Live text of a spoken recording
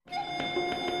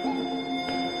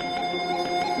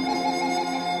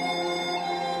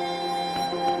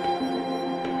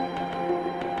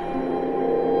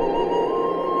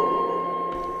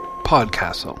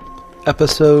PodCastle,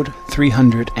 Episode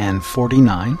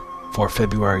 349 for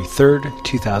February 3rd,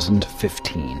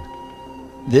 2015.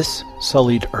 This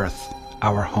Sullied Earth,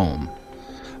 Our Home,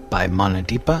 by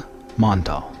Manadeepa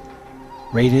Mondal.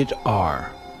 Rated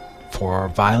R, for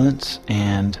violence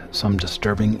and some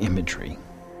disturbing imagery.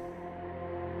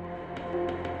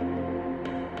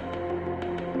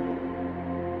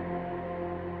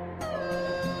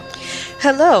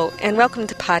 Hello, and welcome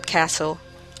to PodCastle.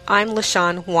 I'm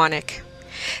LaShawn Wannick.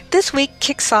 This week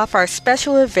kicks off our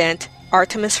special event,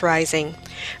 Artemis Rising,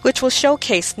 which will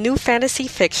showcase new fantasy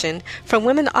fiction from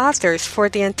women authors for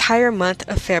the entire month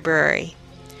of February.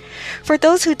 For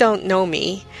those who don't know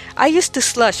me, I used to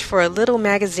slush for a little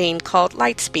magazine called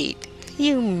Lightspeed.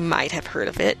 You might have heard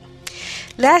of it.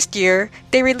 Last year,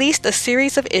 they released a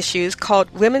series of issues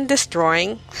called Women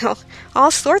Destroying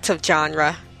all sorts of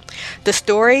genre. The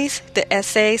stories, the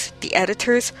essays, the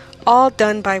editors, all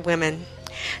done by women.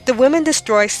 The Women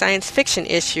Destroy Science Fiction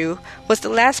issue was the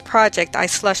last project I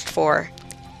slushed for.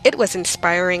 It was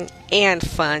inspiring and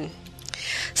fun.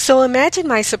 So imagine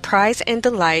my surprise and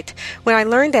delight when I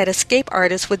learned that Escape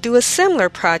Artists would do a similar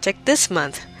project this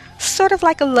month, sort of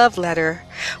like a love letter,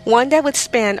 one that would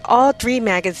span all three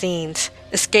magazines,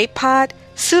 Escape Pod,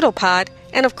 Pseudopod,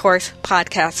 and of course,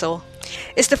 PodCastle.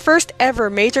 It's the first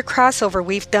ever major crossover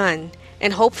we've done,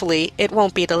 and hopefully it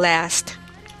won't be the last.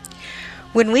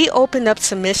 When we opened up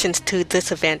submissions to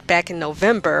this event back in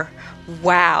November,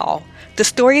 wow, the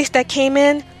stories that came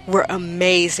in were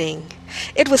amazing.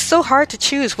 It was so hard to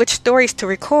choose which stories to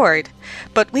record,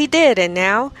 but we did, and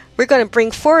now we're going to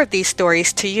bring 4 of these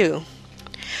stories to you.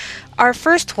 Our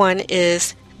first one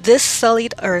is This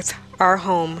Sullied Earth, Our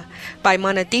Home by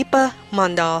Manadeepa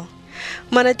Mondal.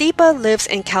 Manadeepa lives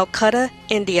in Calcutta,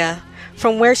 India,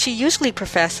 from where she usually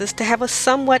professes to have a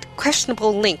somewhat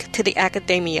questionable link to the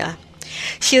academia.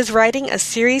 She is writing a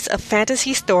series of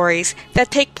fantasy stories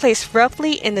that take place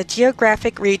roughly in the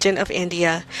geographic region of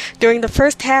India during the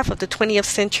first half of the 20th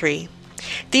century.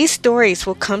 These stories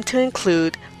will come to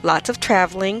include lots of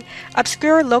traveling,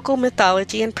 obscure local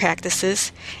mythology and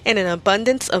practices, and an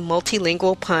abundance of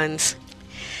multilingual puns.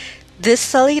 This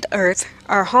Sullied Earth,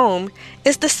 Our Home,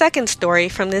 is the second story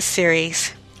from this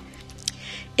series.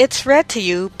 It's read to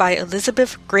you by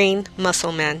Elizabeth Green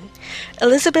Musselman.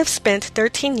 Elizabeth spent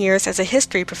 13 years as a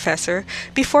history professor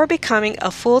before becoming a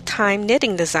full-time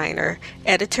knitting designer,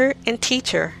 editor, and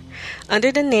teacher.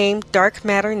 Under the name Dark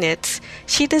Matter Knits,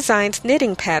 she designs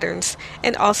knitting patterns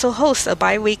and also hosts a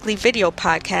bi-weekly video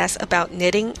podcast about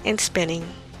knitting and spinning.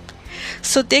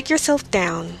 So dig yourself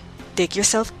down, dig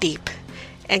yourself deep,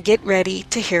 and get ready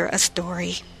to hear a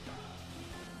story.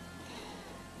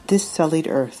 This Sullied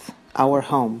Earth, Our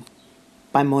Home,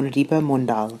 by Manadeepa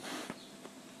Mondal.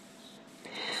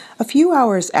 A few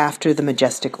hours after the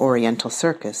majestic Oriental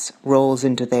Circus rolls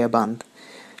into Deoband,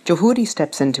 Johuri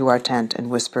steps into our tent and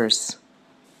whispers,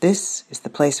 "This is the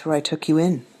place where I took you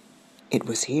in. It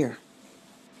was here."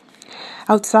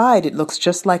 Outside, it looks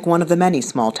just like one of the many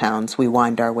small towns we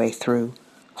wind our way through,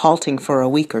 halting for a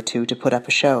week or two to put up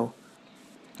a show.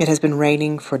 It has been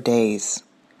raining for days.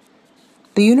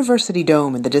 The university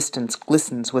dome in the distance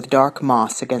glistens with dark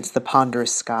moss against the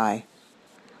ponderous sky.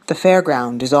 The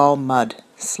fairground is all mud,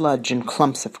 sludge, and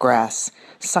clumps of grass,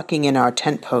 sucking in our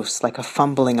tent posts like a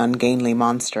fumbling, ungainly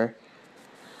monster.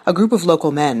 A group of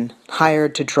local men,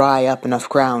 hired to dry up enough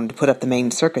ground to put up the main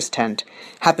circus tent,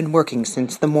 have been working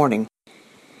since the morning.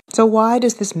 So why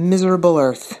does this miserable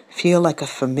earth feel like a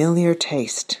familiar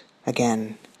taste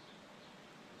again?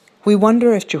 We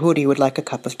wonder if Johuri would like a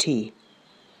cup of tea.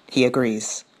 He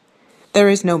agrees. There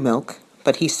is no milk,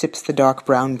 but he sips the dark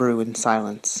brown brew in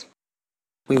silence.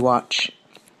 We watch.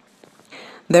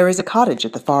 There is a cottage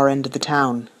at the far end of the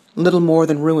town, little more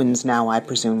than ruins now, I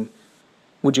presume.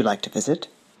 Would you like to visit?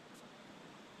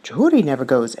 Johuri never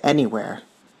goes anywhere.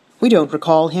 We don't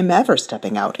recall him ever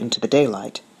stepping out into the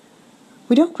daylight.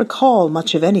 We don't recall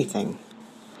much of anything.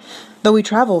 Though we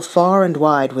travel far and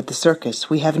wide with the circus,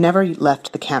 we have never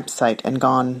left the campsite and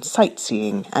gone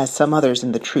sightseeing, as some others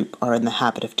in the troupe are in the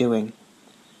habit of doing.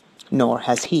 Nor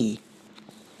has he.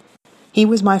 He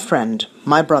was my friend,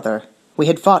 my brother. We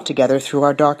had fought together through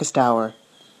our darkest hour.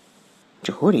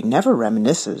 Johuri never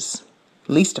reminisces,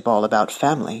 least of all about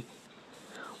family.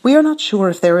 We are not sure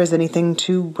if there is anything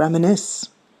to reminisce.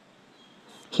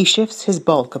 He shifts his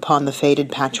bulk upon the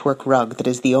faded patchwork rug that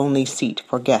is the only seat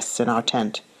for guests in our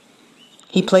tent.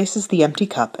 He places the empty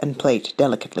cup and plate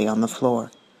delicately on the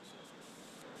floor.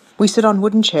 We sit on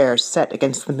wooden chairs set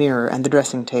against the mirror and the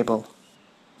dressing table.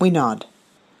 We nod.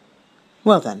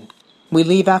 Well then, we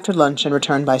leave after lunch and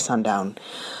return by sundown.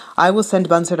 I will send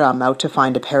Bansiram out to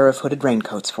find a pair of hooded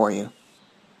raincoats for you.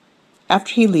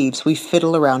 After he leaves, we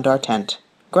fiddle around our tent,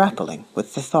 grappling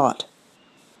with the thought.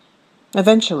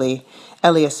 Eventually,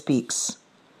 Elia speaks.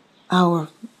 Our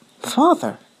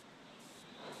father.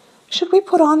 Should we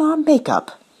put on our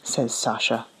makeup? Says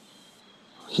Sasha.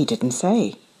 He didn't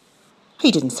say. He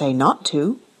didn't say not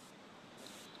to.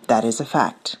 That is a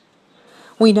fact.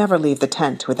 We never leave the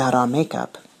tent without our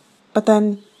makeup. But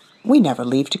then, we never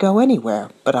leave to go anywhere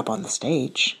but up on the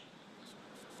stage.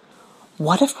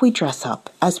 What if we dress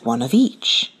up as one of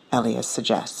each? Elias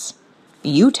suggests.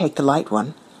 You take the light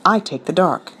one, I take the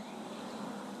dark.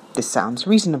 This sounds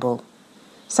reasonable.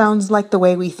 Sounds like the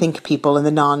way we think people in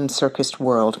the non-circus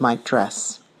world might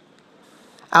dress.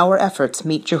 Our efforts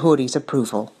meet Jehuri's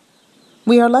approval.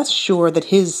 We are less sure that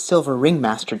his silver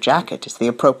ringmaster jacket is the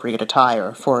appropriate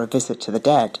attire for a visit to the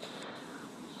dead.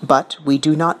 But we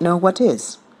do not know what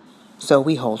is, so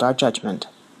we hold our judgment.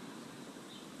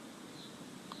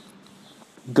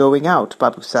 Going out,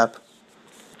 Babu Sab.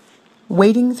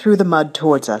 Wading through the mud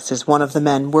towards us is one of the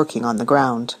men working on the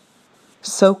ground.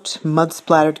 Soaked,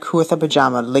 mud-splattered kurta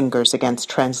pajama lingers against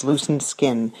translucent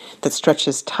skin that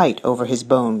stretches tight over his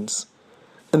bones.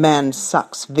 The man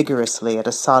sucks vigorously at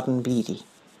a sodden beedi.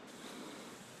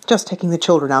 Just taking the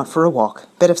children out for a walk,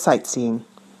 bit of sightseeing.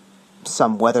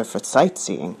 Some weather for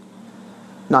sightseeing.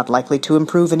 Not likely to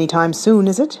improve any time soon,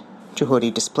 is it?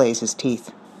 Jehuri displays his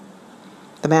teeth.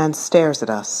 The man stares at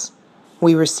us.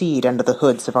 We recede under the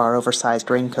hoods of our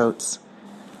oversized raincoats.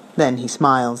 Then he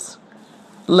smiles.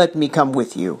 Let me come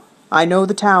with you. I know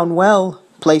the town well.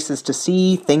 Places to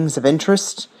see, things of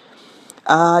interest.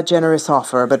 Generous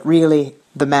offer, but really,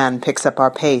 the man picks up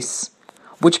our pace.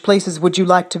 Which places would you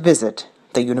like to visit?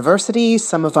 The university,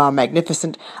 some of our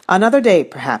magnificent... Another day,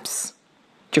 perhaps.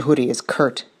 Jehuri is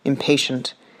curt,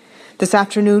 impatient. This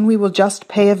afternoon we will just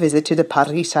pay a visit to the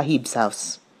Padri Sahib's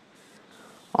house.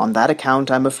 On that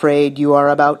account, I'm afraid you are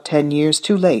about 10 years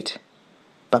too late.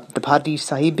 But the Padri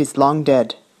Sahib is long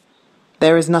dead.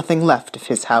 There is nothing left of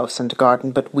his house and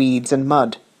garden but weeds and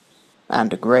mud.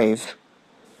 And a grave.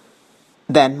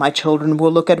 Then my children will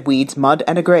look at weeds, mud,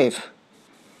 and a grave.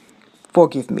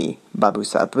 Forgive me, Babu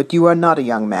Sab, but you are not a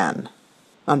young man.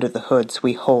 Under the hoods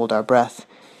we hold our breath,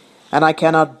 and I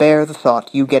cannot bear the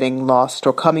thought you getting lost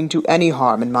or coming to any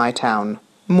harm in my town,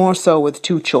 more so with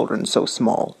 2 children so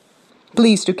small.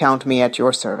 Please to count me at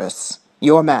your service.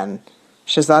 Your man,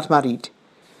 Shahzad Marid.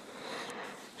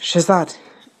 Shahzad,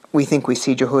 we think we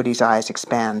see Jehuri's eyes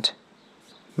expand.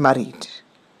 Marid,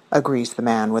 agrees the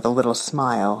man with a little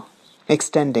smile,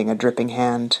 extending a dripping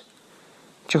hand.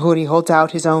 Jehuri holds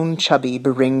out his own chubby,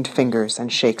 beringed fingers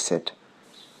and shakes it.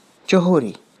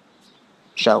 Jehuri,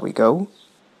 shall we go?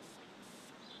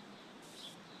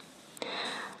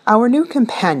 Our new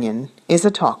companion is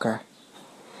a talker.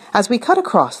 As we cut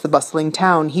across the bustling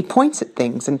town, he points at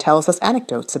things and tells us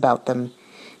anecdotes about them,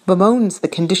 bemoans the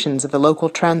conditions of the local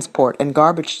transport and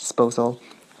garbage disposal,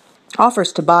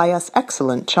 offers to buy us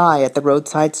excellent chai at the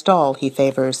roadside stall he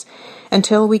favors,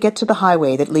 until we get to the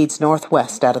highway that leads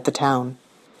northwest out of the town.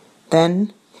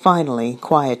 Then, finally,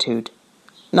 quietude.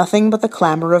 Nothing but the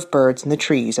clamor of birds in the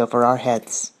trees over our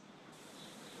heads.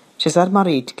 Shahzad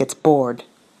Marid gets bored,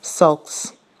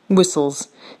 sulks, whistles,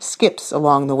 skips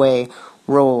along the way,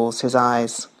 rolls his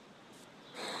eyes.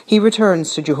 He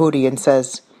returns to Jehuri and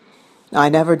says, I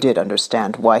never did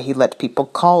understand why he let people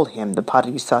call him the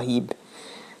Padri Sahib,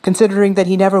 considering that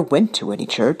he never went to any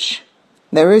church.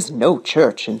 There is no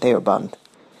church in Deoband.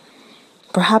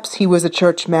 Perhaps he was a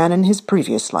churchman in his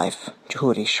previous life,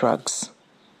 Jehuri shrugs.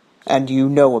 And you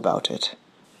know about it.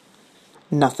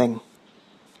 Nothing.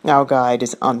 Our guide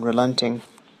is unrelenting.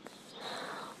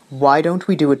 Why don't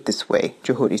we do it this way,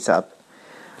 Jehuri Sab?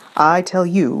 I tell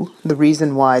you the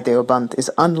reason why Deoband is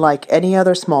unlike any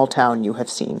other small town you have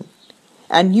seen.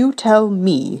 And you tell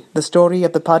me the story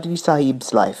of the Padri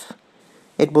Sahib's life.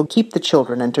 It will keep the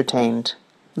children entertained.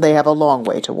 They have a long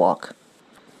way to walk.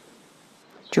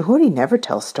 Jehuri never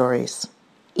tells stories.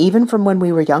 Even from when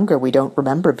we were younger, we don't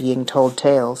remember being told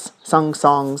tales, sung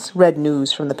songs, read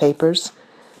news from the papers.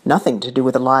 Nothing to do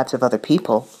with the lives of other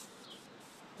people.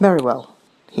 Very well,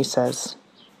 he says.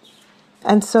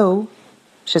 And so,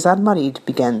 Shahzad Marid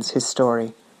begins his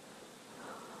story.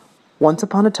 Once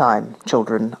upon a time,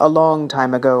 children, a long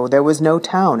time ago, there was no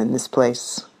town in this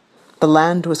place. The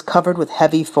land was covered with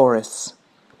heavy forests,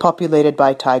 populated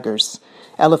by tigers,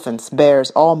 elephants,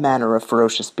 bears, all manner of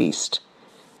ferocious beasts.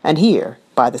 And here,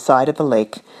 by the side of the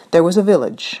lake, there was a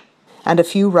village, and a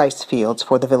few rice fields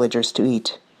for the villagers to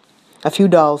eat. A few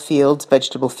dal fields,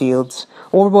 vegetable fields,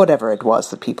 or whatever it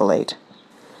was that people ate.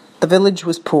 The village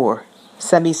was poor,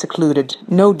 semi-secluded,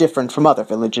 no different from other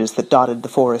villages that dotted the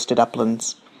forested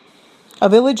uplands. A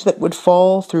village that would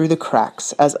fall through the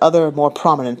cracks as other more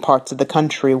prominent parts of the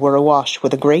country were awash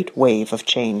with a great wave of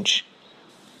change.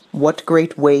 What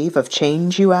great wave of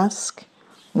change, you ask?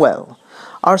 Well,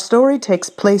 our story takes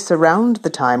place around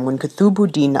the time when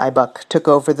Qutb-ud-Din Aibak took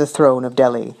over the throne of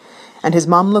Delhi, and his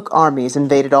Mamluk armies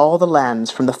invaded all the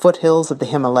lands from the foothills of the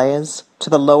Himalayas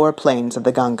to the lower plains of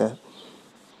the Ganga.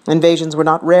 Invasions were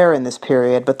not rare in this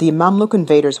period, but the Mamluk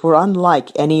invaders were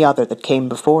unlike any other that came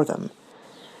before them.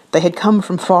 They had come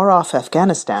from far-off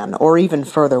Afghanistan, or even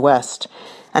further west,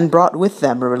 and brought with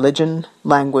them a religion,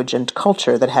 language, and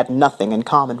culture that had nothing in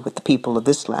common with the people of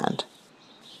this land.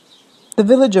 The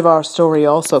village of our story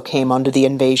also came under the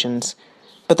invasions,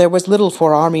 but there was little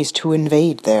for armies to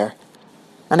invade there.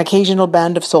 An occasional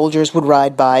band of soldiers would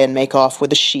ride by and make off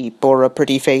with a sheep or a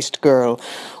pretty-faced girl,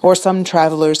 or some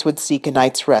travelers would seek a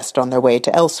night's rest on their way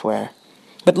to elsewhere.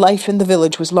 But life in the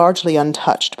village was largely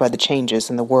untouched by the changes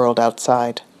in the world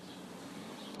outside.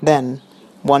 Then,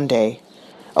 one day,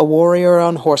 a warrior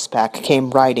on horseback came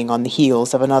riding on the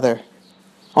heels of another.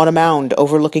 On a mound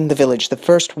overlooking the village, the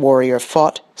first warrior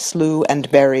fought, slew, and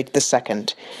buried the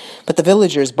second, but the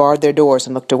villagers barred their doors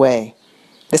and looked away.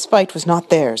 This fight was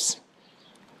not theirs.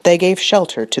 They gave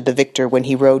shelter to the victor when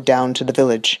he rode down to the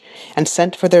village, and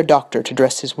sent for their doctor to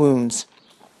dress his wounds.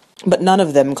 But none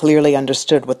of them clearly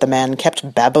understood what the man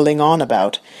kept babbling on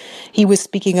about. He was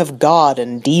speaking of God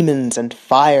and demons and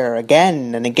fire,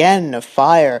 again and again of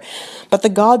fire, but the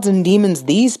gods and demons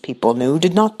these people knew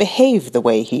did not behave the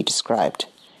way he described.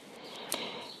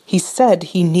 He said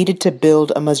he needed to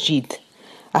build a masjid,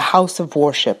 a house of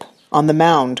worship, on the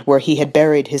mound where he had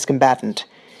buried his combatant,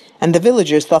 and the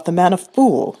villagers thought the man a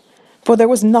fool, for there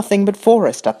was nothing but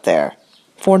forest up there,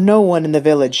 for no one in the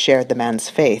village shared the man's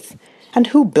faith, and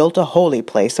who built a holy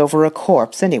place over a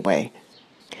corpse anyway?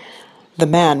 The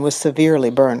man was severely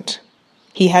burnt.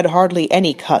 He had hardly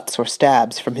any cuts or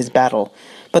stabs from his battle,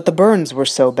 but the burns were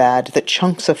so bad that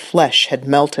chunks of flesh had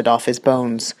melted off his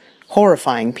bones,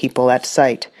 horrifying people at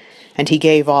sight, and he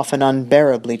gave off an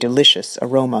unbearably delicious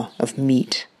aroma of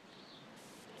meat.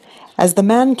 As the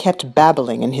man kept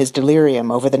babbling in his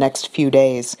delirium over the next few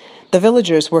days, the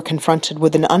villagers were confronted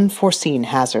with an unforeseen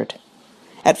hazard.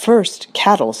 At first,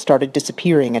 cattle started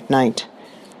disappearing at night.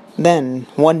 Then,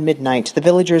 one midnight, the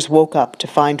villagers woke up to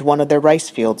find one of their rice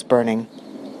fields burning.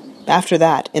 After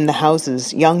that, in the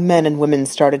houses, young men and women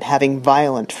started having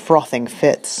violent, frothing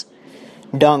fits.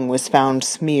 Dung was found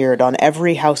smeared on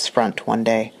every house front one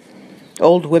day.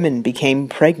 Old women became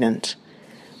pregnant.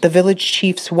 The village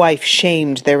chief's wife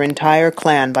shamed their entire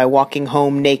clan by walking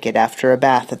home naked after a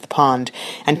bath at the pond,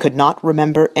 and could not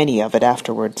remember any of it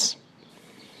afterwards.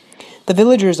 The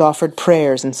villagers offered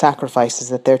prayers and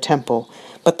sacrifices at their temple,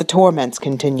 but the torments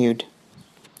continued.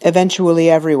 Eventually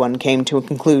everyone came to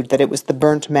conclude that it was the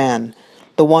burnt man,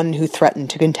 the one who threatened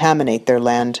to contaminate their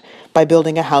land by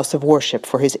building a house of worship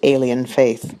for his alien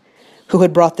faith, who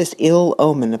had brought this ill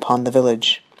omen upon the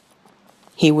village.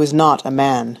 He was not a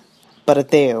man, but a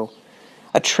Deo,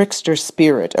 a trickster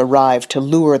spirit arrived to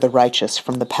lure the righteous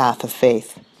from the path of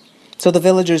faith. So the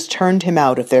villagers turned him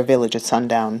out of their village at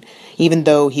sundown, even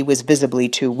though he was visibly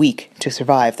too weak to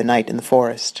survive the night in the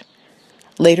forest.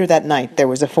 Later that night there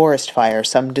was a forest fire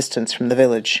some distance from the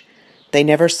village. They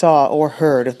never saw or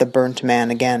heard of the burnt man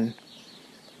again.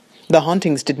 The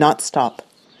hauntings did not stop.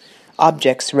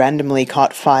 Objects randomly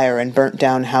caught fire and burnt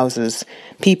down houses.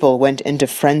 People went into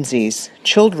frenzies.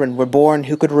 Children were born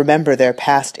who could remember their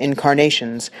past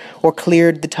incarnations, or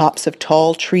cleared the tops of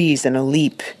tall trees in a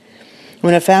leap.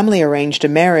 When a family arranged a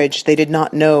marriage, they did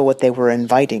not know what they were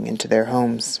inviting into their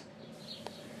homes.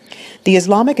 The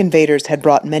Islamic invaders had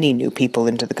brought many new people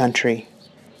into the country.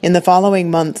 In the following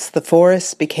months, the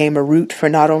forests became a route for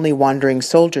not only wandering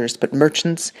soldiers, but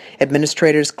merchants,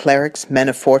 administrators, clerics, men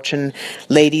of fortune,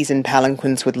 ladies in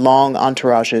palanquins with long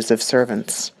entourages of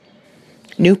servants.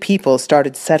 New people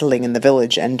started settling in the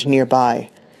village and nearby.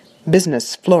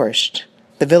 Business flourished.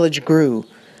 The village grew.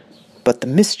 But the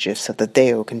mischiefs of the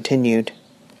Deo continued.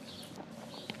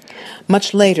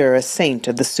 Much later, a saint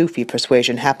of the Sufi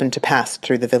persuasion happened to pass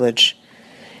through the village.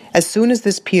 As soon as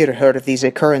this pir heard of these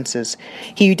occurrences,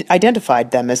 he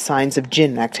identified them as signs of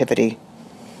jinn activity.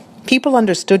 People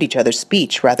understood each other's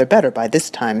speech rather better by this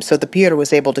time, so the pir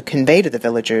was able to convey to the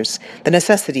villagers the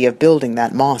necessity of building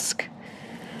that mosque.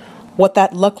 What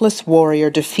that luckless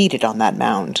warrior defeated on that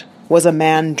mound was a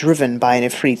man driven by an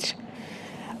ifrit,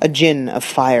 a jinn of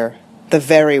fire, the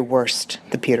very worst,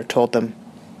 the pir told them.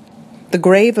 The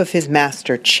grave of his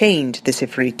master chained this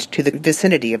ifrit to the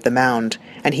vicinity of the mound,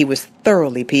 and he was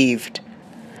thoroughly peeved.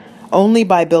 Only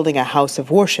by building a house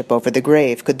of worship over the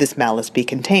grave could this malice be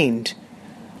contained.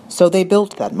 So they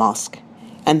built that mosque,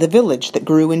 and the village that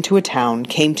grew into a town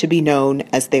came to be known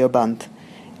as Theobanth,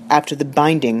 after the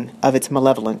binding of its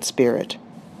malevolent spirit.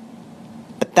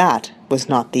 But that was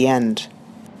not the end.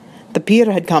 The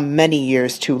Pir had come many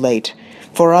years too late,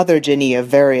 for other Jinni of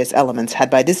various elements had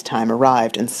by this time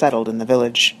arrived and settled in the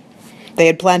village. They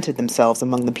had planted themselves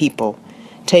among the people,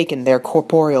 taken their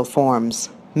corporeal forms,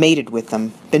 mated with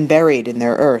them, been buried in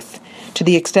their earth, to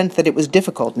the extent that it was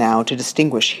difficult now to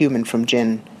distinguish human from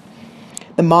Jinn.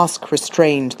 The mosque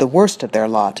restrained the worst of their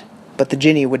lot, but the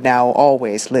Jinni would now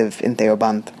always live in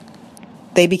Theobanth.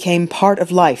 They became part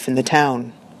of life in the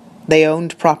town. They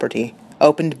owned property,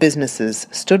 opened businesses,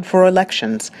 stood for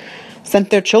elections, sent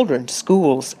their children to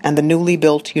schools and the newly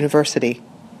built university.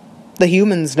 The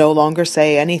humans no longer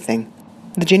say anything.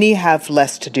 The Jinni have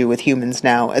less to do with humans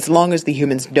now, as long as the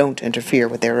humans don't interfere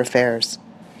with their affairs.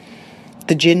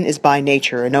 The Jinn is by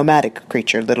nature a nomadic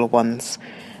creature, little ones,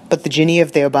 but the Jinni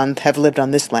of Theobanth have lived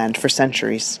on this land for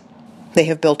centuries. They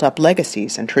have built up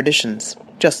legacies and traditions,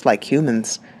 just like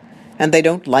humans, and they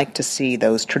don't like to see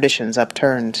those traditions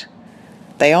upturned.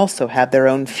 They also have their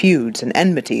own feuds and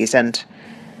enmities, and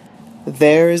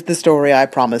there is the story I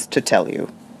promised to tell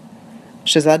you.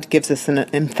 Shazad gives us an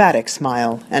emphatic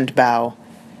smile and bow.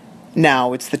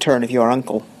 Now it's the turn of your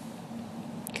uncle.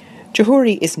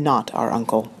 Jahuri is not our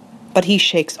uncle, but he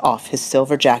shakes off his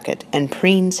silver jacket and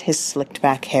preens his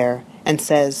slicked-back hair and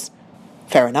says,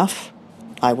 "Fair enough,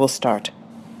 I will start.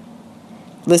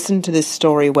 Listen to this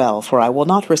story well, for I will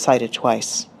not recite it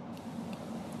twice."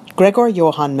 Gregor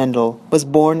Johann Mendel was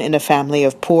born in a family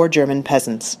of poor German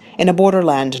peasants in a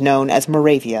borderland known as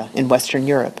Moravia in Western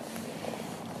Europe.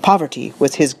 Poverty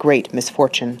was his great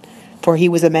misfortune, for he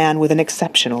was a man with an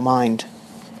exceptional mind.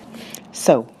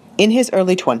 So, in his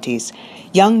early 20s,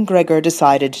 young Gregor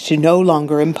decided to no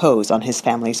longer impose on his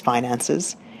family's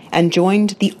finances and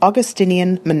joined the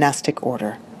Augustinian monastic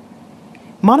order.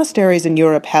 Monasteries in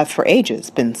Europe have for ages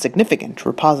been significant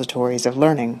repositories of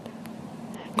learning.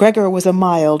 Gregor was a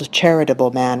mild,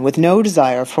 charitable man with no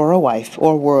desire for a wife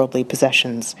or worldly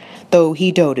possessions, though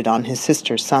he doted on his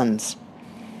sister's sons.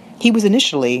 He was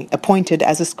initially appointed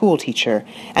as a schoolteacher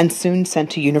and soon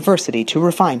sent to university to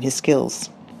refine his skills.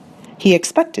 He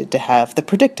expected to have the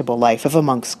predictable life of a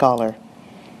monk scholar.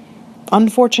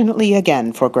 Unfortunately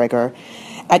again for Gregor,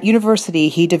 at university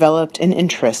he developed an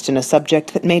interest in a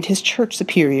subject that made his church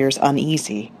superiors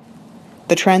uneasy: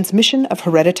 the transmission of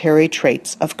hereditary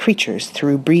traits of creatures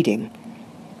through breeding.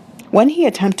 When he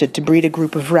attempted to breed a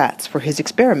group of rats for his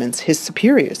experiments, his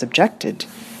superiors objected.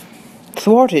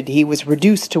 Thwarted, he was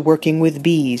reduced to working with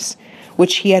bees,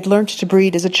 which he had learnt to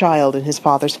breed as a child in his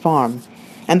father's farm,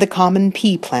 and the common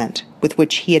pea plant, with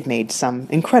which he had made some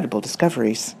incredible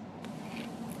discoveries.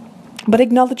 But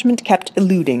acknowledgment kept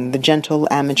eluding the gentle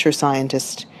amateur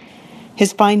scientist.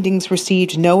 His findings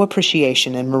received no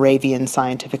appreciation in Moravian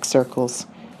scientific circles.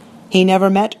 He never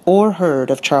met or heard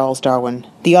of Charles Darwin,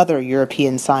 the other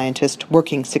European scientist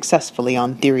working successfully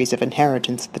on theories of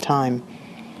inheritance at the time.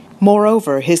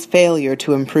 Moreover, his failure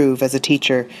to improve as a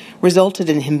teacher resulted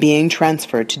in him being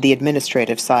transferred to the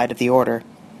administrative side of the order.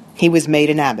 He was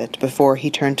made an abbot before he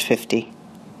turned 50.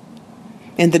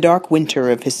 In the dark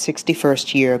winter of his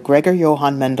 61st year, Gregor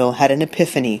Johann Mendel had an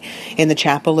epiphany in the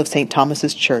chapel of St.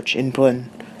 Thomas's Church in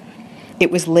Brunn.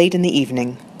 It was late in the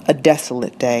evening, a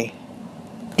desolate day.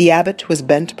 The abbot was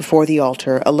bent before the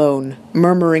altar, alone,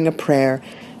 murmuring a prayer,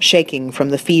 shaking from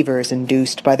the fevers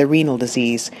induced by the renal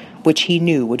disease, which he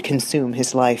knew would consume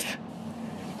his life.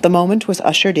 The moment was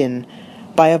ushered in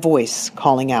by a voice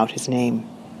calling out his name.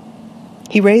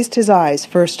 He raised his eyes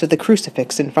first to the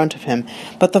crucifix in front of him,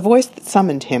 but the voice that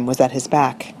summoned him was at his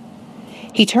back.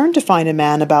 He turned to find a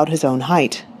man about his own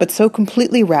height, but so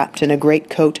completely wrapped in a great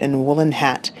coat and woolen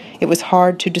hat, it was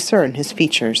hard to discern his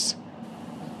features.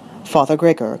 "Father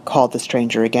Gregor," called the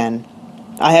stranger again,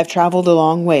 "I have traveled a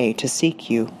long way to seek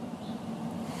you."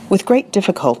 With great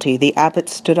difficulty the abbot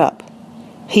stood up.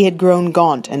 He had grown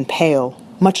gaunt and pale,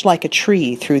 much like a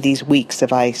tree through these weeks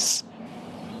of ice.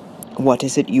 "What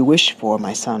is it you wish for,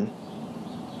 my son?"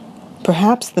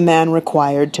 Perhaps the man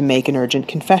required to make an urgent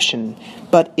confession,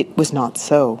 but it was not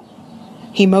so.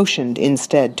 He motioned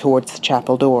instead towards the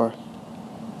chapel door.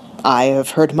 "I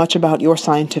have heard much about your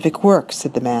scientific work,"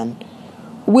 said the man.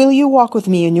 "Will you walk with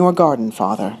me in your garden,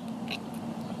 Father?"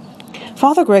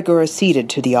 Father Gregor acceded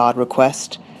to the odd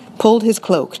request, pulled his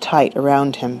cloak tight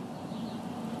around him.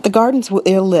 The gardens were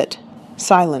ill-lit,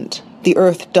 silent, the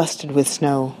earth dusted with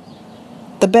snow.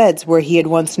 The beds where he had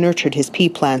once nurtured his pea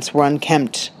plants were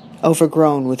unkempt,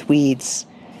 overgrown with weeds.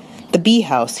 The bee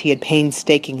house he had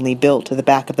painstakingly built at the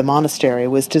back of the monastery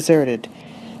was deserted,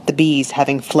 the bees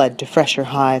having fled to fresher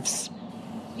hives.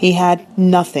 He had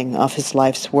nothing of his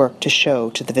life's work to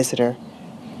show to the visitor.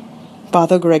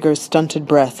 Father Gregor's stunted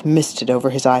breath misted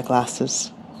over his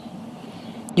eyeglasses.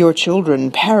 "Your children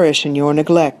perish in your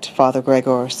neglect, Father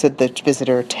Gregor," said the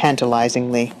visitor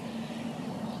tantalizingly.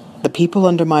 "The people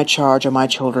under my charge are my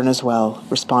children as well,"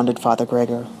 responded Father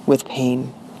Gregor, with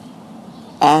pain.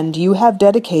 "And you have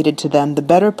dedicated to them the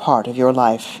better part of your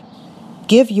life.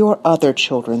 Give your other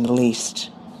children the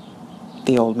least."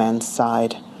 The old man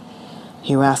sighed.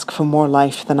 "You ask for more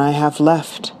life than I have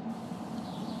left."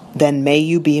 "Then may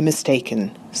you be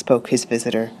mistaken," spoke his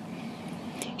visitor.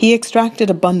 He extracted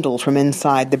a bundle from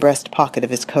inside the breast pocket of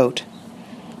his coat.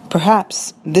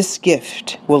 "Perhaps this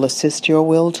gift will assist your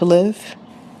will to live?"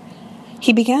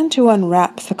 He began to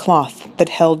unwrap the cloth that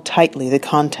held tightly the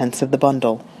contents of the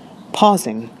bundle,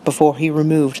 pausing before he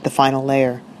removed the final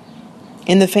layer.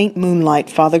 In the faint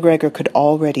moonlight, Father Gregor could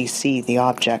already see the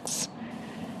objects.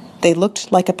 They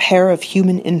looked like a pair of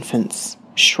human infants,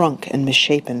 shrunk and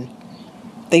misshapen.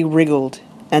 They wriggled,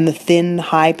 and the thin,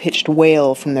 high-pitched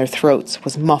wail from their throats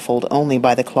was muffled only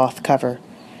by the cloth cover.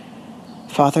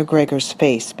 Father Gregor's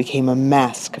face became a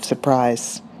mask of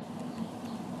surprise.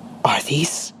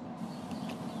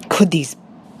 Could these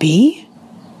be?"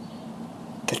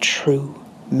 "The true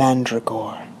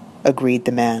mandragore," agreed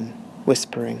the man,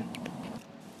 whispering.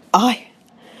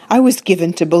 I was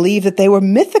given to believe that they were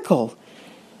mythical."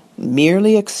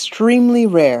 "Merely extremely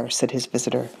rare," said his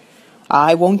visitor.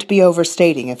 "I won't be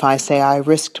overstating if I say I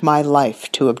risked my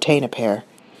life to obtain a pair.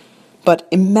 But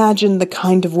imagine the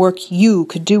kind of work you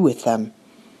could do with them."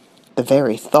 The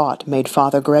very thought made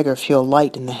Father Gregor feel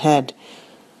light in the head.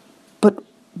 "But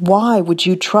why would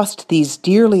you trust these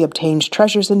dearly obtained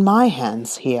treasures in my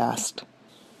hands?" he asked.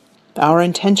 "Our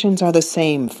intentions are the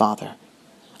same, Father.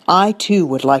 I, too,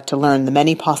 would like to learn the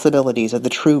many possibilities of the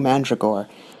true mandragore,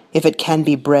 if it can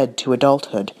be bred to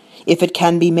adulthood, if it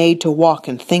can be made to walk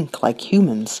and think like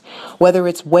humans, whether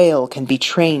its wail can be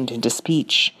trained into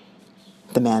speech."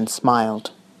 The man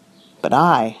smiled. "But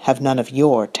I have none of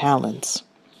your talents."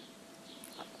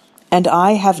 "And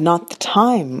I have not the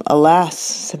time, alas,"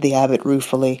 said the abbot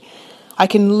ruefully. "I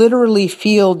can literally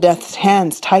feel death's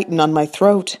hands tighten on my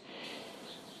throat."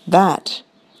 "That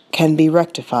can be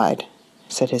rectified,"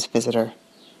 said his visitor.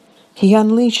 He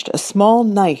unleashed a small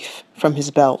knife from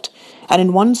his belt, and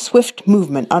in one swift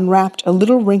movement unwrapped a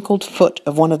little wrinkled foot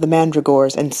of one of the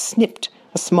mandragores and snipped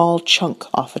a small chunk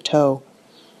off a toe.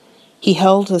 He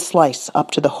held the slice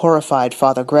up to the horrified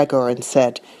Father Gregor and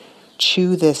said,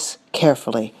 "Chew this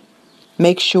carefully.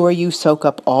 Make sure you soak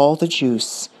up all the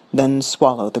juice, then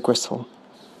swallow the gristle."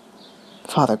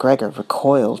 Father Gregor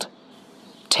recoiled.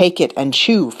 "Take it and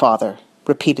chew, Father,"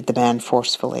 repeated the man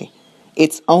forcefully.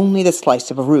 "It's only the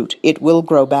slice of a root. It will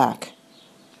grow back."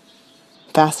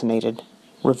 Fascinated,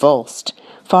 revulsed,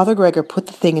 Father Gregor put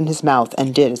the thing in his mouth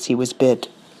and did as he was bid.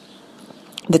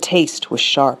 The taste was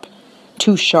sharp,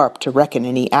 too sharp to reckon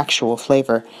any actual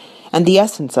flavor, and the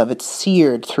essence of it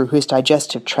seared through his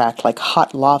digestive tract like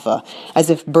hot lava, as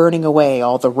if burning away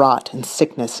all the rot and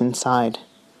sickness inside.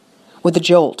 With a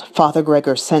jolt, Father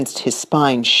Gregor sensed his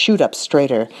spine shoot up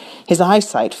straighter, his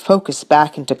eyesight focus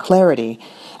back into clarity,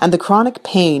 and the chronic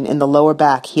pain in the lower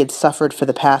back he had suffered for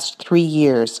the past 3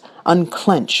 years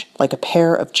unclench like a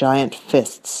pair of giant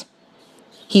fists.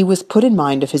 He was put in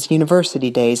mind of his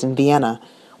university days in Vienna,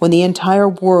 when the entire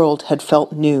world had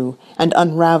felt new and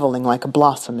unraveling like a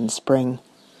blossom in spring.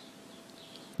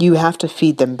 "You have to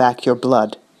feed them back your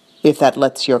blood, if that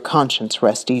lets your conscience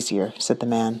rest easier," said the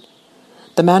man.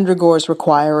 "The mandragores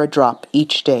require a drop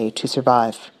each day to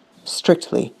survive.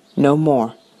 Strictly, no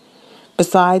more.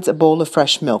 Besides a bowl of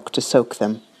fresh milk to soak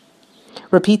them.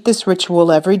 Repeat this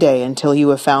ritual every day until you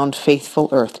have found faithful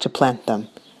earth to plant them.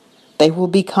 They will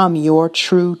become your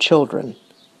true children,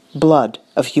 blood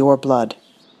of your blood."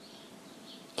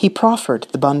 He proffered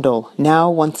the bundle, now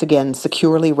once again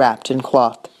securely wrapped in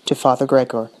cloth, to Father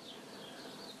Gregor.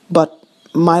 "But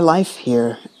my life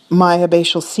here, my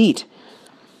abbatial seat.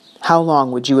 How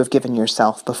long would you have given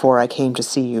yourself before I came to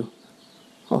see you?"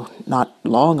 "Oh, not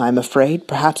long, I'm afraid.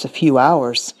 Perhaps a few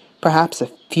hours, perhaps a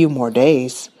few more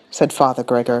days," said Father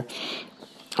Gregor,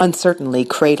 uncertainly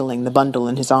cradling the bundle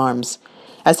in his arms,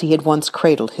 as he had once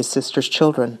cradled his sister's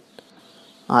children.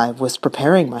 "I was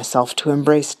preparing myself to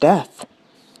embrace death."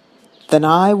 "Then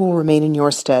I will remain in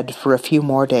your stead for a few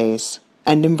more days,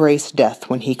 and embrace death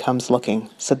when he comes looking,"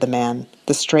 said the man,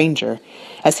 the stranger,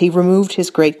 as he removed his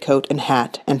greatcoat and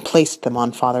hat and placed them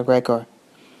on Father Gregor.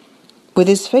 With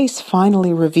his face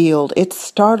finally revealed, it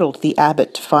startled the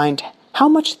abbot to find how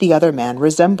much the other man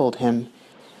resembled him.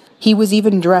 He was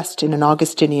even dressed in an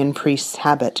Augustinian priest's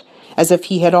habit, as if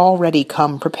he had already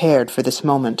come prepared for this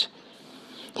moment.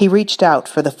 He reached out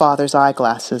for the father's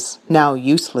eyeglasses, now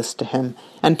useless to him,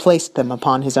 and placed them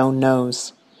upon his own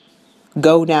nose.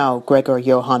 "Go now, Gregor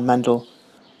Johann Mendel.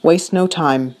 Waste no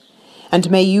time,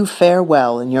 and may you fare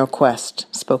well in your quest,"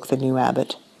 spoke the new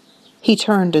abbot. He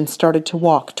turned and started to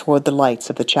walk toward the lights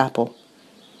of the chapel.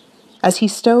 As he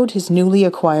stowed his newly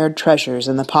acquired treasures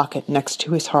in the pocket next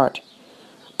to his heart,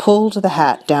 pulled the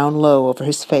hat down low over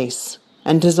his face,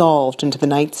 and dissolved into the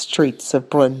night streets of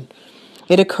Brunn,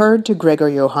 it occurred to Gregor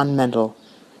Johann Mendel,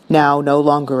 now no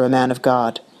longer a man of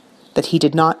God, that he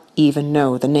did not even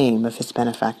know the name of his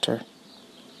benefactor.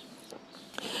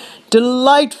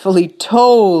 "Delightfully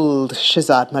told!"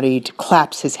 Shahzad Marid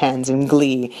claps his hands in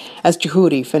glee as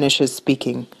Jehudi finishes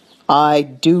speaking. "I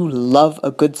do love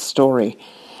a good story.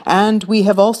 And we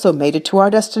have also made it to our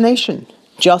destination.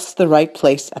 Just the right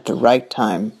place at the right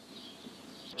time."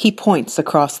 He points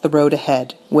across the road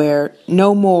ahead, where,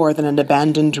 no more than an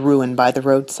abandoned ruin by the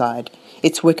roadside,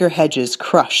 its wicker hedges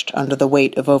crushed under the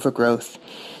weight of overgrowth,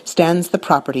 stands the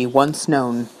property once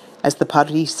known as the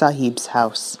Padri Sahib's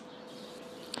house.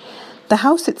 The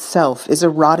house itself is a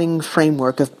rotting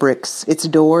framework of bricks, its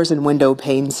doors and window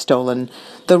panes stolen,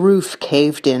 the roof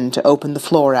caved in to open the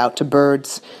floor out to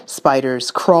birds,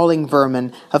 spiders, crawling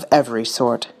vermin of every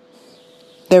sort.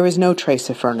 There is no trace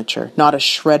of furniture, not a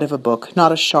shred of a book,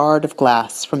 not a shard of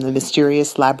glass from the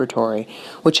mysterious laboratory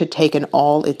which had taken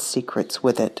all its secrets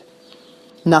with it.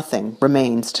 Nothing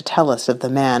remains to tell us of the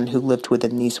man who lived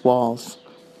within these walls.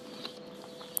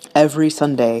 Every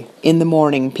Sunday, in the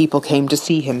morning, people came to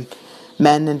see him,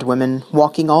 men and women,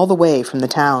 walking all the way from the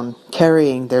town,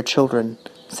 carrying their children,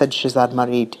 said Shahzad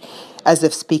Marid, as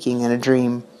if speaking in a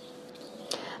dream.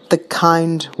 The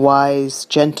kind, wise,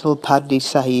 gentle Padri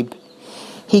Sahib.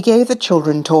 He gave the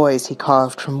children toys he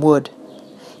carved from wood.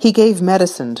 He gave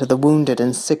medicine to the wounded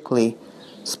and sickly,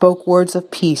 spoke words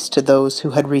of peace to those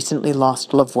who had recently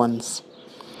lost loved ones.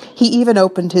 He even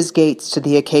opened his gates to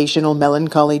the occasional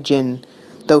melancholy jinn,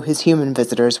 though his human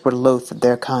visitors were loath of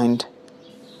their kind.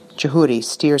 Jehudi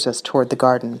steers us toward the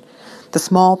garden, the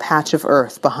small patch of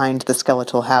earth behind the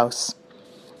skeletal house.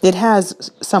 It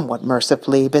has, somewhat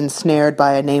mercifully, been snared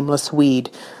by a nameless weed,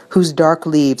 whose dark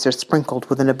leaves are sprinkled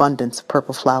with an abundance of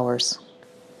purple flowers.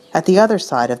 At the other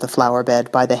side of the flower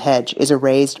bed, by the hedge, is a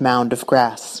raised mound of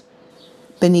grass.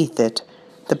 Beneath it,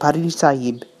 the Padri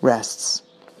Sahib rests.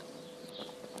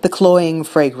 The cloying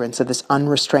fragrance of this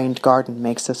unrestrained garden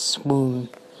makes us swoon.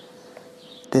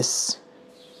 "This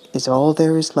is all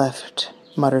there is left,"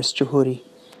 mutters Jehudi.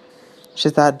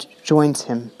 Shahzad joins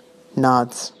him,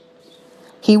 nods.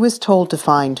 "He was told to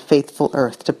find faithful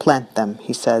earth to plant them,"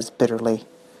 he says bitterly.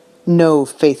 "No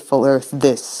faithful earth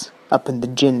this, up in the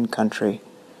Jinn country."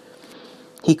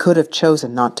 "He could have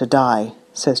chosen not to die,"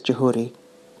 says Jehudi,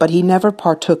 "but he never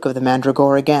partook of the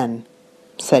mandragore again.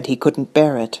 Said he couldn't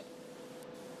bear it."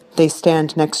 They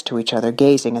stand next to each other,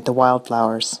 gazing at the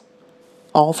wildflowers.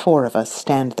 All four of us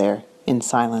stand there in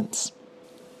silence.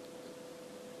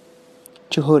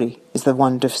 Jehudi is the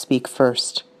one to speak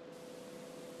first.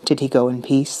 "Did he go in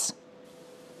peace?"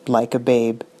 "Like a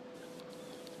babe."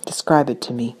 "Describe it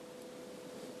to me."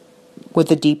 With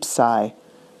a deep sigh,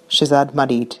 Shahzad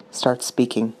Marid starts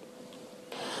speaking.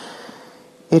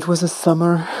 "It was a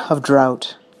summer of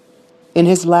drought. In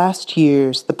his last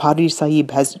years, the Padri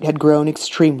Sahib had grown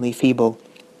extremely feeble.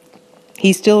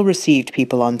 He still received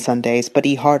people on Sundays, but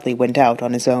he hardly went out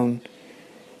on his own.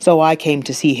 So I came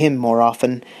to see him more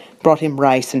often, brought him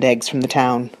rice and eggs from the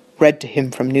town, read to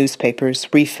him from newspapers,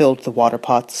 refilled the water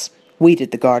pots,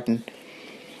 weeded the garden.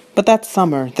 But that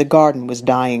summer the garden was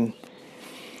dying.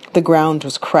 The ground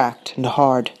was cracked and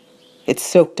hard. It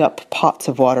soaked up pots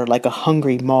of water like a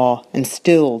hungry maw, and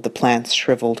still the plants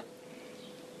shriveled.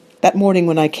 That morning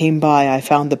when I came by, I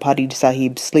found the Padri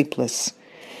Sahib sleepless,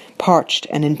 parched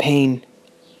and in pain.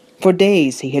 For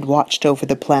days he had watched over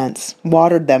the plants,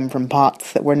 watered them from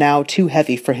pots that were now too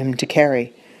heavy for him to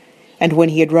carry, and when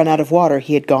he had run out of water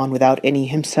he had gone without any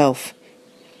himself.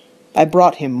 I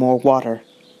brought him more water.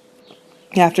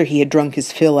 After he had drunk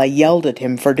his fill, I yelled at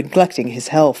him for neglecting his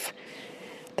health.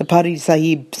 The Padri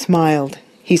Sahib smiled.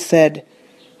 He said,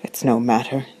 "It's no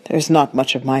matter. There's not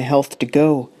much of my health to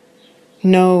go.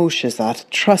 No, Shahzad,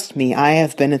 trust me, I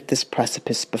have been at this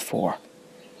precipice before."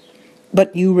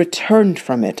 "But you returned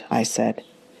from it," I said.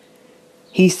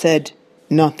 He said,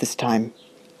 "Not this time.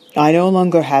 I no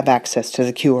longer have access to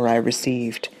the cure I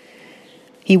received."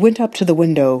 He went up to the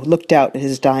window, looked out at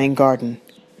his dying garden.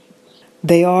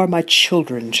 "They are my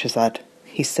children, Shahzad,"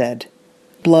 he said.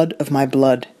 "Blood of my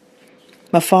blood.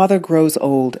 My father grows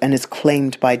old and is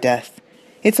claimed by death.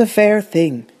 It's a fair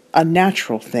thing, a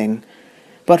natural thing.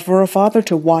 But for a father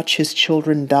to watch his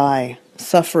children die,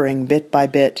 suffering bit by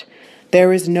bit.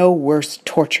 There is no worse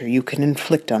torture you can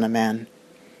inflict on a man.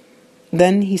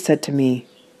 Then he said to me,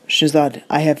 Shahzad,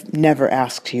 I have never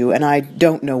asked you, and I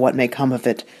don't know what may come of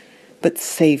it, but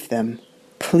save them,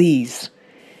 please.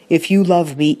 If you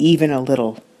love me even a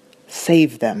little,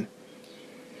 save them.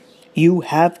 You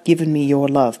have given me your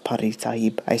love, Pari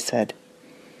Sahib, I said.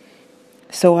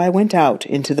 So I went out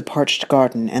into the parched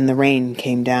garden, and the rain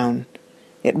came down.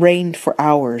 It rained for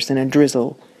hours in a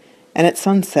drizzle, and at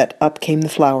sunset up came the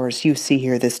flowers you see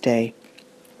here this day.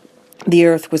 The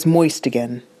earth was moist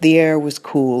again, the air was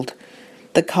cooled,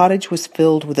 the cottage was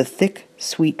filled with a thick,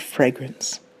 sweet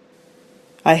fragrance.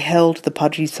 I held the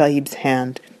Padri Sahib's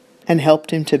hand and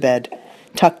helped him to bed,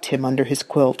 tucked him under his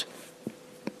quilt,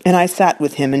 and I sat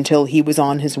with him until he was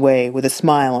on his way with a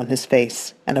smile on his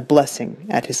face and a blessing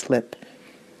at his lip.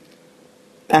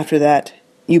 After that,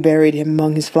 you buried him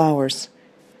among his flowers.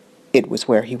 It was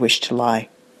where he wished to lie.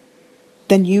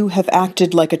 Then you have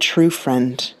acted like a true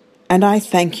friend, and I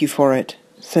thank you for it,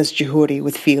 says Jahuri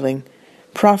with feeling,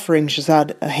 proffering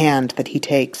Shahzad a hand that he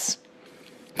takes.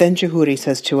 Then Jahuri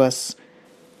says to us,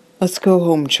 Let's go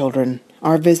home, children.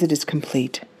 Our visit is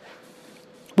complete.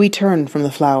 We turn from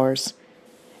the flowers,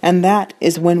 and that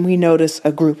is when we notice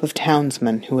a group of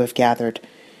townsmen who have gathered,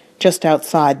 just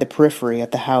outside the periphery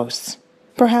of the house,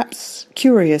 perhaps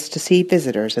curious to see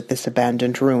visitors at this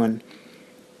abandoned ruin.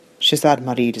 Shahzad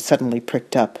Marid is suddenly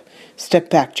pricked up. Step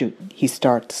back, he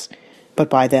starts, but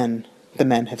by then the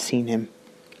men have seen him.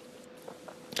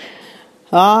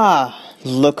 Ah,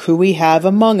 look who we have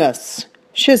among us.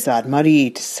 Shahzad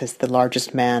Marid, says the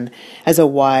largest man, as a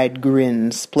wide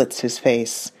grin splits his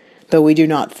face, though we do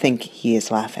not think he is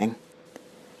laughing.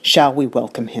 Shall we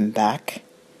welcome him back?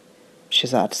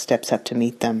 Shahzad steps up to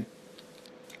meet them.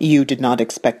 You did not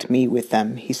expect me with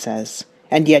them, he says,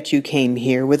 and yet you came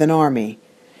here with an army,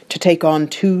 to take on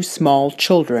 2 small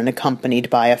children accompanied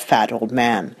by a fat old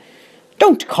man.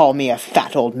 Don't call me a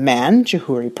fat old man,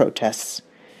 Jahuri protests.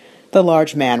 The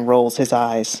large man rolls his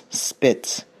eyes,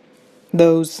 spits.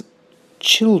 Those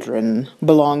children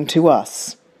belong to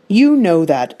us. You know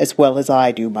that as well as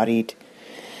I do, Marid.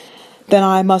 Then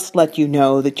I must let you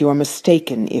know that you're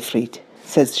mistaken, Ifrit,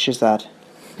 says Shahzad.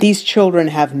 These children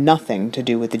have nothing to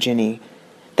do with the Jinni.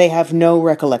 They have no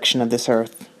recollection of this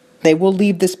earth. They will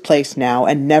leave this place now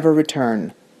and never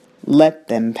return. Let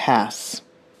them pass.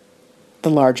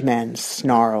 The large man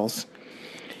snarls.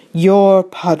 Your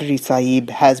Padri Sahib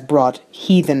has brought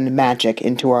heathen magic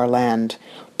into our land,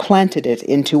 planted it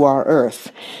into our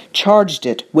earth, charged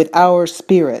it with our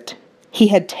spirit. He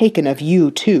had taken of you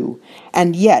too,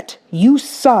 and yet you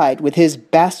side with his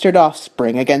bastard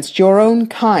offspring against your own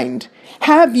kind.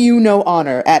 Have you no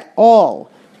honor at all?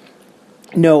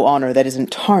 No honor that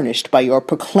isn't tarnished by your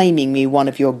proclaiming me one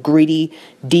of your greedy,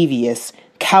 devious,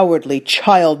 cowardly,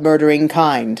 child-murdering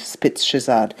kind, spits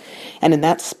Shahzad, and in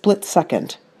that split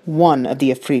second, one of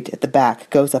the Ifrit at the back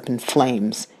goes up in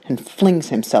flames and flings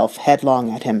himself headlong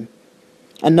at him.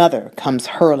 Another comes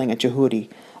hurling at Jahuri,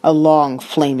 a long,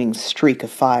 flaming streak of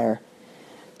fire.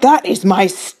 That is my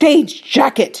stage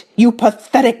jacket, you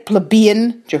pathetic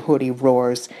plebeian, Jahuri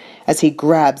roars, as he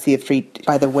grabs the Ifrit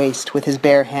by the waist with his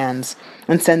bare hands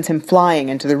and sends him flying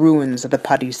into the ruins of the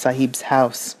Padri Sahib's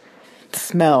house. The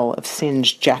smell of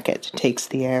singed jacket takes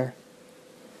the air.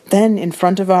 Then, in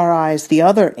front of our eyes, the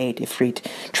other 8 Ifrit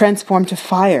transform to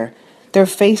fire. Their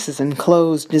faces and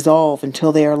clothes dissolve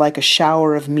until they are like a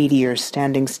shower of meteors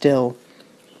standing still.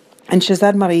 And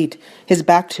Shahzad Marid, his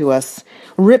back to us,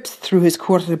 rips through his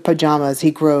kurta pajama as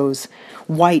he grows,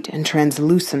 white and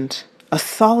translucent, a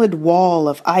solid wall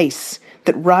of ice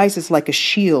that rises like a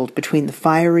shield between the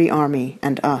fiery army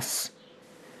and us.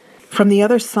 From the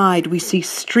other side we see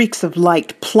streaks of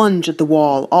light plunge at the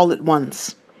wall all at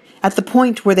once. At the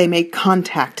point where they make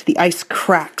contact, the ice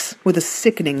cracks with a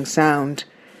sickening sound.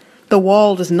 The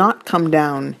wall does not come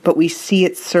down, but we see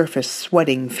its surface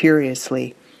sweating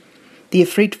furiously. The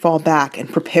Ifrit fall back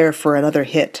and prepare for another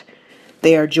hit.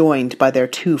 They are joined by their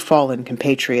 2 fallen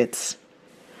compatriots.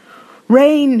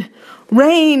 Rain!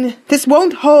 Rain! This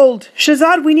won't hold!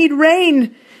 Shahzad, we need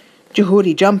rain!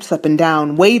 Jahuri jumps up and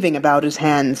down, waving about his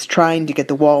hands, trying to get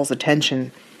the wall's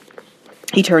attention.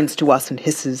 He turns to us and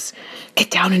hisses,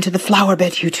 Get down into the flower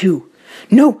bed, you two.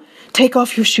 No, take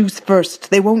off your shoes first.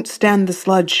 They won't stand the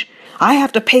sludge. I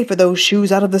have to pay for those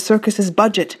shoes out of the circus's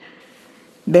budget.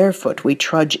 Barefoot, we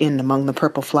trudge in among the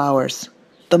purple flowers.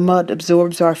 The mud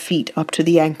absorbs our feet up to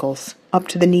the ankles, up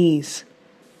to the knees.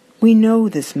 We know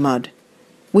this mud.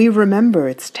 We remember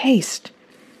its taste.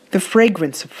 The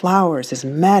fragrance of flowers is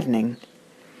maddening.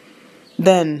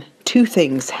 Then 2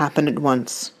 things happen at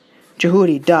once.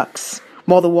 Jahuri ducks,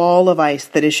 while the wall of ice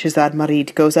that is Shazad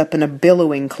Marid goes up in a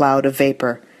billowing cloud of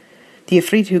vapor. The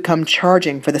Ifrit who come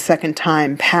charging for the second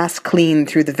time pass clean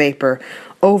through the vapor,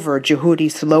 over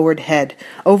Jehuri's lowered head,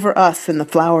 over us in the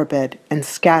flower bed, and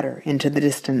scatter into the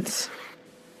distance.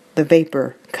 The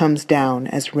vapor comes down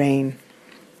as rain.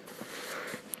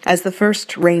 As the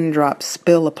first raindrops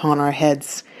spill upon our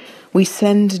heads, we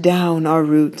send down our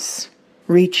roots,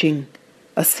 reaching,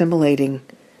 assimilating.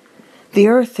 The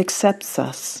earth accepts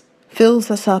us,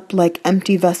 fills us up like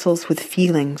empty vessels with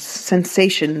feelings,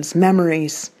 sensations,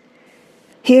 memories.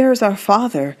 Here's our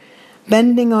Father,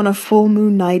 bending on a full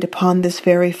moon night upon this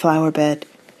very flower bed.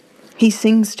 He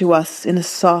sings to us in a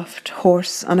soft,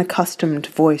 hoarse, unaccustomed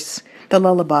voice the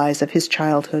lullabies of his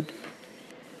childhood.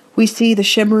 We see the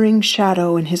shimmering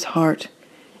shadow in his heart.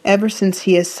 Ever since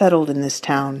he has settled in this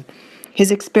town, his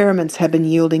experiments have been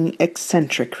yielding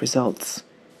eccentric results.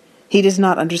 He does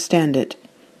not understand it,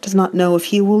 does not know if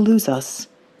he will lose us.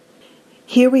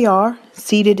 Here we are,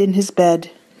 seated in his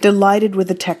bed, delighted with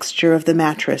the texture of the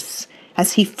mattress,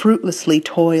 as he fruitlessly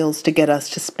toils to get us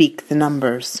to speak the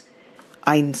numbers.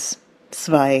 1,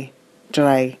 2,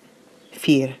 3,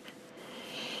 4.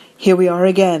 Here we are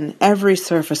again, every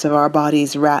surface of our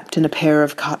bodies wrapped in a pair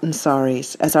of cotton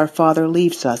saris, as our Father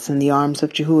leaves us in the arms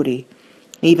of Jehuri,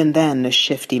 even then a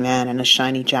shifty man in a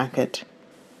shiny jacket.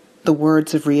 The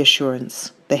words of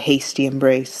reassurance, the hasty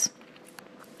embrace.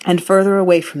 And further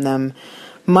away from them,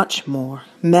 much more,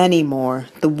 many more,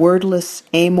 the wordless,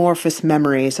 amorphous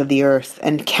memories of the earth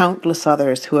and countless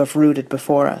others who have rooted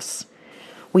before us.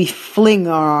 We fling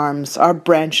our arms, our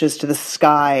branches to the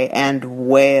sky, and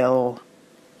wail.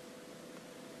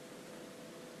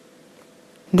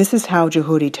 This is how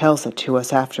Jehuri tells it to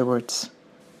us afterwards.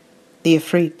 The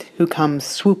Ifrit who come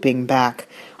swooping back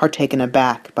are taken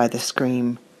aback by the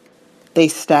scream. They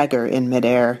stagger in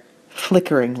midair,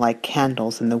 flickering like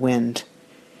candles in the wind,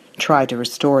 try to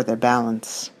restore their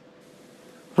balance.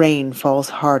 Rain falls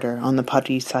harder on the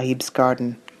Padri Sahib's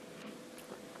garden.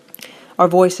 Our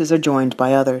voices are joined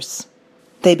by others.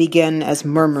 They begin as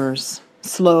murmurs,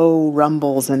 slow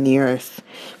rumbles in the earth,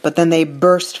 but then they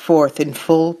burst forth in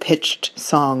full-pitched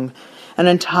song, an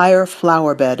entire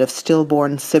flower bed of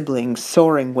stillborn siblings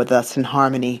soaring with us in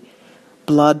harmony.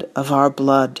 Blood of our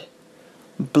blood,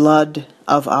 blood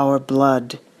of our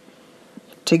blood.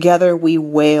 Together we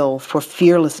wail for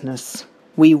fearlessness,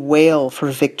 we wail for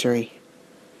victory.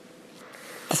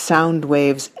 The sound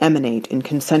waves emanate in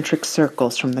concentric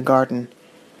circles from the garden.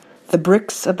 The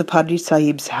bricks of the Padri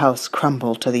Sahib's house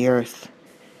crumble to the earth.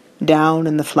 Down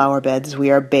in the flower beds we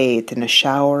are bathed in a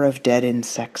shower of dead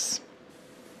insects.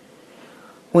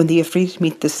 When the Ifrit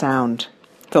meet the sound,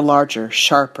 the larger,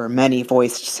 sharper,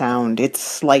 many-voiced sound, it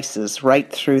slices right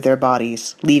through their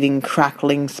bodies, leaving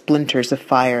crackling splinters of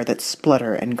fire that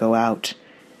splutter and go out.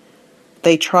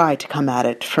 They try to come at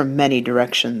it from many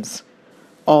directions.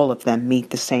 All of them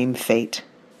meet the same fate.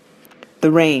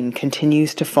 The rain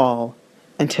continues to fall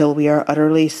until we are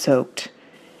utterly soaked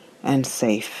and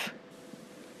safe.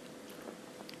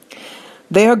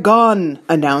 "They are gone,"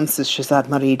 announces Shazad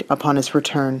Marid upon his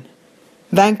return.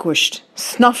 "Vanquished,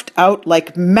 snuffed out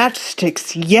like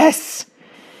matchsticks, yes!"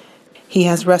 He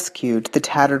has rescued the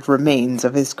tattered remains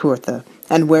of his kurta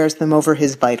and wears them over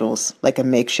his vitals like a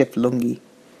makeshift lungi.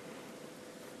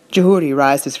 Jehuri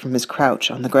rises from his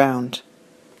crouch on the ground.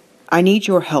 "I need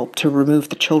your help to remove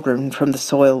the children from the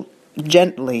soil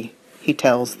gently," he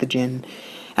tells the jinn,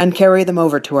 "and carry them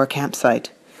over to our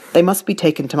campsite. They must be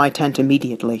taken to my tent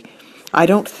immediately. I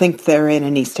don't think they're in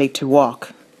any state to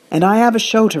walk, and I have a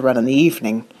show to run in the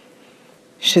evening."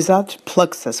 Shazad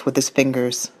plucks us with his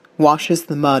fingers, washes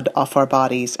the mud off our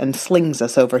bodies, and slings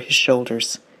us over his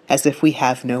shoulders, as if we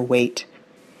have no weight.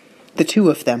 The two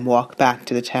of them walk back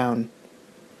to the town.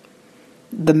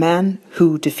 "The man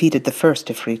who defeated the first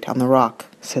Ifrit on the rock,"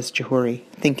 says Jehuri,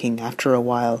 thinking after a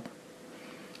while.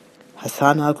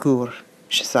 "Hassan al-Ghur,"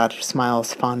 Shazad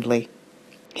smiles fondly.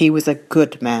 "He was a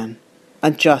good man,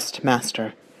 a just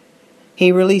master.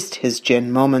 He released his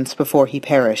jinn moments before he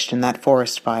perished in that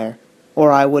forest fire,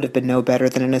 or I would have been no better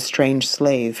than an estranged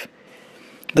slave.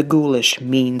 The ghoulish,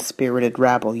 mean-spirited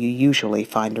rabble you usually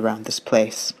find around this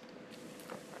place."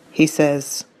 He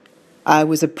says, "I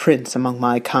was a prince among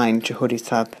my kind, Jehuri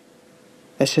Sahib.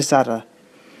 A Shahzada.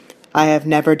 I have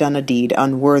never done a deed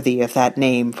unworthy of that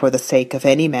name for the sake of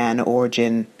any man or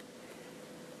jinn."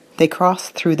 They cross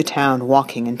through the town,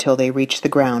 walking until they reach the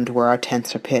ground where our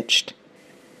tents are pitched.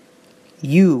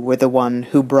 "You were the one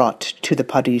who brought to the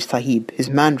Padri Sahib his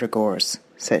mandragores,"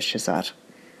 says Shazad.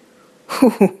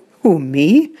 Who,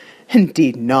 me?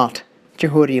 Indeed not."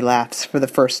 Jehuri laughs for the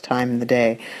first time in the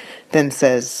day, then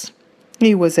says,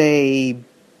 "He was a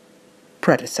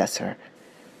predecessor.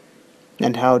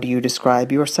 And how do you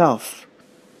describe yourself?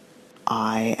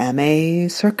 I am a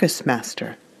circus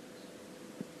master.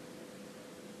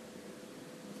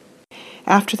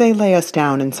 After they lay us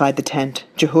down inside the tent,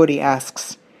 Jehudi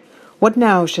asks, "What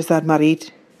now, Shazad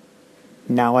Marit?"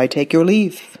 "Now I take your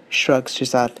leave," shrugs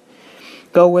Shazad.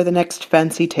 "Go where the next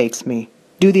fancy takes me.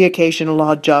 Do the occasional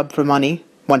odd job for money.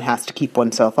 One has to keep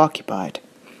oneself occupied."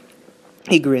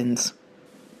 He grins.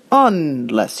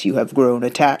 "Unless you have grown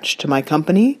attached to my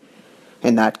company.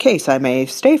 In that case I may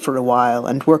stay for a while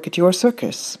and work at your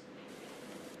circus."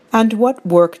 "And what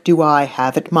work do I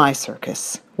have at my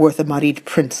circus, worth a Marit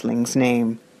princeling's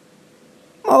name?"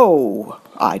 "Oh,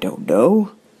 I don't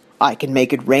know. I can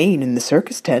make it rain in the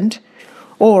circus tent,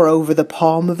 or over the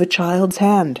palm of a child's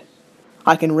hand.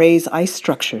 I can raise ice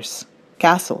structures,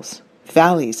 castles,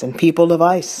 valleys, and people of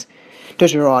ice.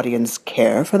 Does your audience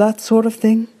care for that sort of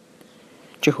thing?"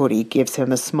 Jehudi gives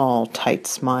him a small, tight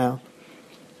smile.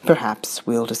 "Perhaps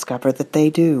we'll discover that they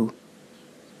do."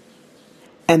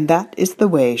 And that is the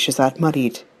way Shazad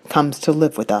Marit comes to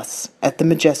live with us at the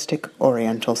majestic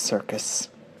Oriental Circus.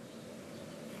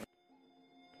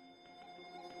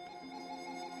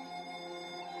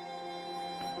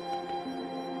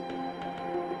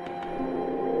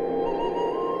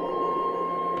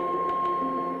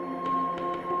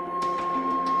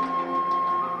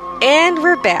 And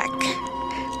we're back.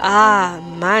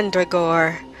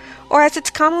 Mandragore, or as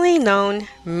it's commonly known,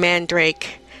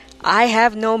 Mandrake. I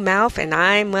have no mouth and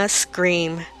I must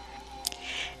scream.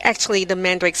 Actually, the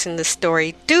mandrakes in the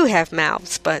story do have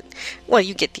mouths, but, well,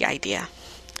 you get the idea.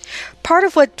 Part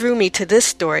of what drew me to this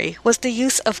story was the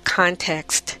use of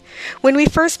context. When we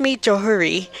first meet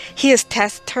Jehudi, he is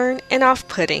taciturn and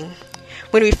off-putting.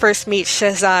 When we first meet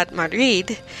Shazad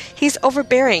Marit, he's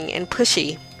overbearing and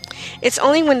pushy. It's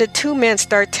only when the two men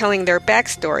start telling their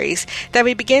backstories that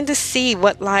we begin to see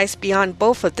what lies beyond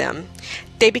both of them.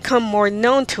 They become more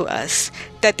known to us,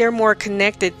 that they're more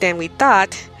connected than we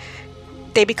thought.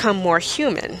 They become more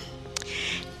human.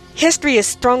 History is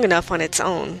strong enough on its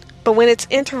own, but when it's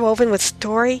interwoven with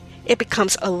story, it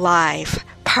becomes alive,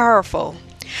 powerful.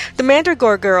 The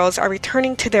Mandragore girls are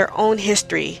returning to their own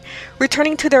history,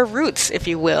 returning to their roots, if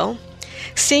you will.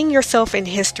 Seeing yourself in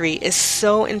history is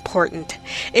so important.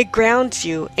 It grounds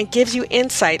you and gives you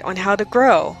insight on how to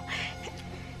grow.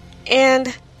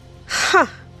 And,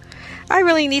 I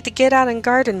really need to get out and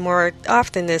garden more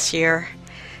often this year.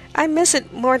 I miss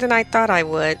it more than I thought I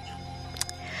would.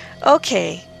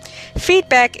 Okay,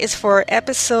 feedback is for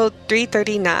episode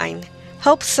 339,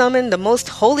 Help Summon the Most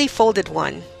Holy Folded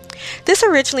One. This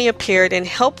originally appeared in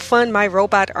Help Fund My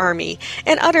Robot Army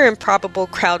and other improbable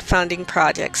crowdfunding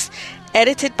projects,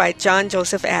 edited by John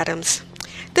Joseph Adams.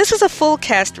 This was a full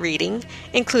cast reading,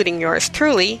 including yours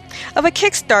truly, of a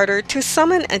Kickstarter to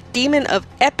summon a demon of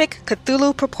epic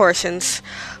Cthulhu proportions,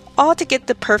 all to get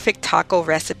the perfect taco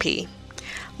recipe.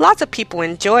 Lots of people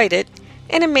enjoyed it,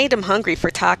 and it made them hungry for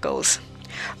tacos.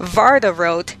 Varda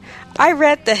wrote, "I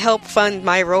read the Help Fund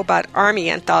My Robot Army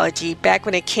anthology back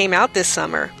when it came out this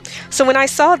summer. So when I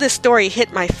saw this story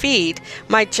hit my feed,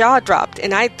 my jaw dropped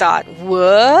and I thought,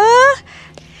 what?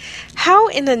 How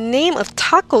in the name of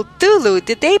Taco Thulu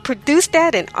did they produce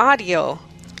that in audio?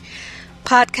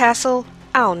 PodCastle,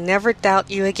 I'll never doubt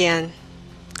you again."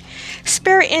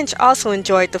 Spare Inch also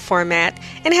enjoyed the format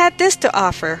and had this to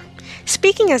offer.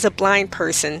 Speaking as a blind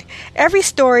person, every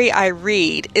story I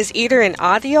read is either in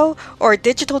audio or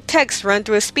digital text run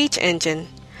through a speech engine.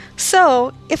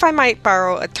 So, if I might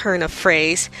borrow a turn of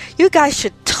phrase, you guys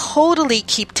should totally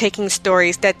keep taking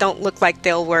stories that don't look like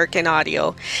they'll work in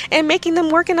audio and making them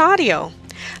work in audio.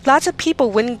 Lots of people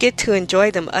wouldn't get to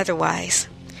enjoy them otherwise.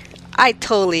 I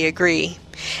totally agree.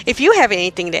 If you have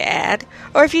anything to add,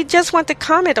 or if you just want to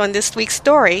comment on this week's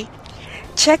story,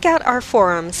 check out our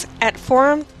forums at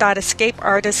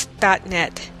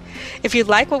forum.escapeartist.net. If you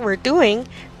like what we're doing,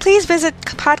 please visit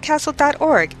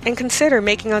PodCastle.org and consider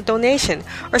making a donation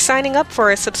or signing up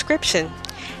for a subscription.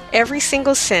 Every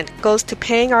single cent goes to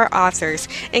paying our authors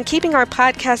and keeping our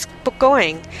podcast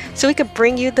going so we can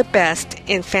bring you the best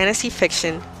in fantasy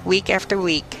fiction week after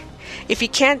week. If you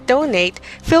can't donate,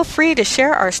 feel free to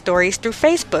share our stories through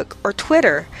Facebook or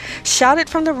Twitter. Shout it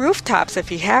from the rooftops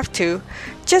if you have to.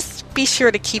 Just be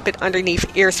sure to keep it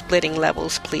underneath ear-splitting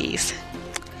levels, please.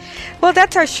 Well,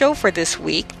 that's our show for this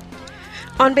week.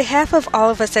 On behalf of all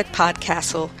of us at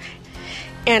PodCastle,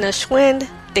 Anna Schwind,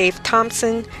 Dave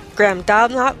Thompson, Graham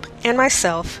Dunlop, and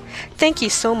myself, Thank you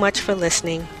so much for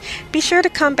listening. Be sure to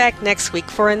come back next week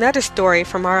for another story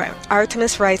from our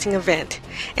Artemis Rising event.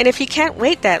 And if you can't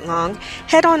wait that long,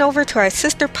 head on over to our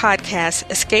sister podcasts,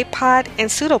 Escape Pod and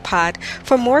Pseudopod,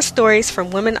 for more stories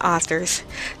from women authors.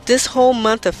 This whole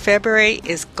month of February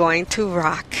is going to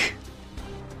rock.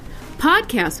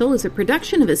 PodCastle is a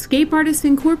production of Escape Artists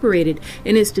Incorporated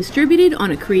and is distributed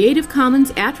on a Creative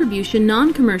Commons Attribution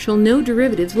Non-Commercial No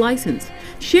Derivatives license.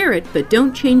 Share it, but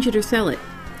don't change it or sell it.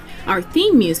 Our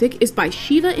theme music is by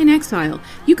Shiva in Exile.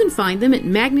 You can find them at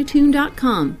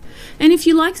magnatune.com. And if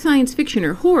you like science fiction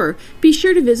or horror, be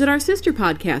sure to visit our sister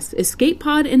podcasts, Escape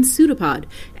Pod and Pseudopod.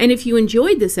 And if you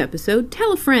enjoyed this episode,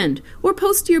 tell a friend, or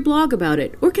post to your blog about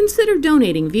it, or consider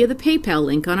donating via the PayPal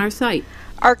link on our site.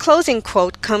 Our closing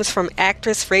quote comes from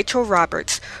actress Rachel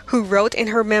Roberts, who wrote in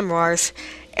her memoirs,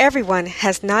 "Everyone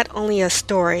has not only a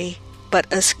story, but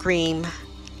a scream."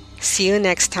 See you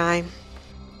next time.